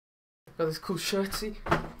got this cool shirt, see?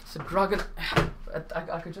 It's a dragon.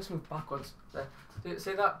 I could just move backwards. There.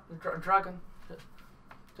 See that? Dragon.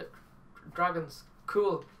 Dragons.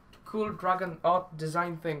 Cool. Cool dragon art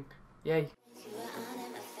design thing. Yay.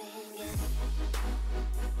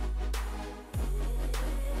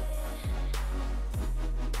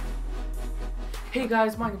 Hey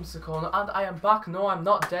guys, my name is Sukorno and I am back. No, I'm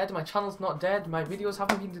not dead. My channel's not dead. My videos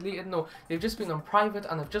haven't been deleted. No, they've just been on private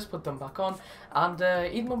and I've just put them back on. And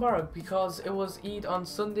Eid Mubarak, because it was Eid on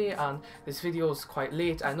Sunday and this video is quite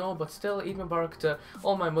late, I know, but still Eid Mubarak to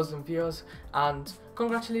all my Muslim viewers. And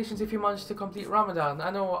congratulations if you managed to complete Ramadan.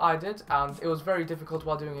 I know I did, and it was very difficult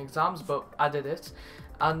while doing exams, but I did it.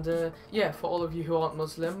 And yeah, for all of you who aren't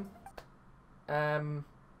Muslim,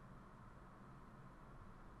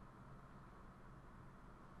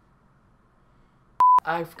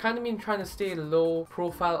 I've kind of been trying to stay low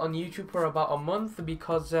profile on YouTube for about a month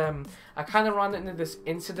because I kind of ran into this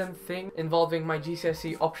incident thing involving my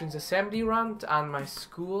GCSE options assembly rant and my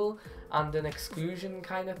school and an exclusion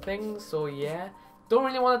kind of thing. So yeah, don't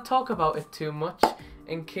really want to talk about it too much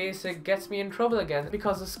in case it gets me in trouble again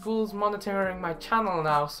because the school's monitoring my channel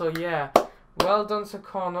now. So yeah. Well done,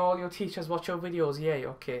 Sukorno. All your teachers watch your videos. Yay,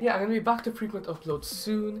 okay. Yeah, I'm going to be back to frequent uploads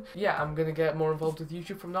soon. Yeah, I'm going to get more involved with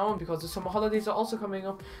YouTube from now on because the summer holidays are also coming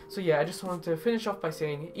up. So yeah, I just wanted to finish off by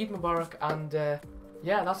saying Eid Mubarak, and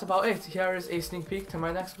yeah, that's about it. Here is a sneak peek to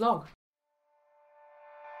my next vlog.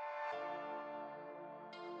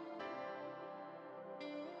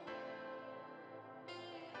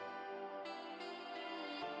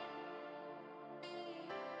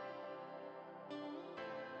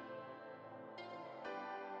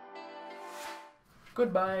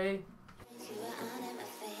 Goodbye.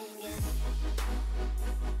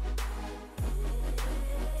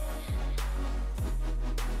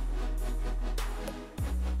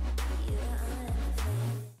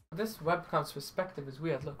 This webcam's perspective is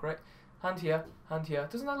weird, look, right? Hand here, hand here.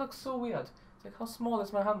 Doesn't that look so weird? It's like, how small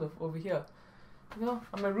is my hand over here? You know,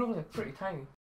 and my room is like pretty tiny.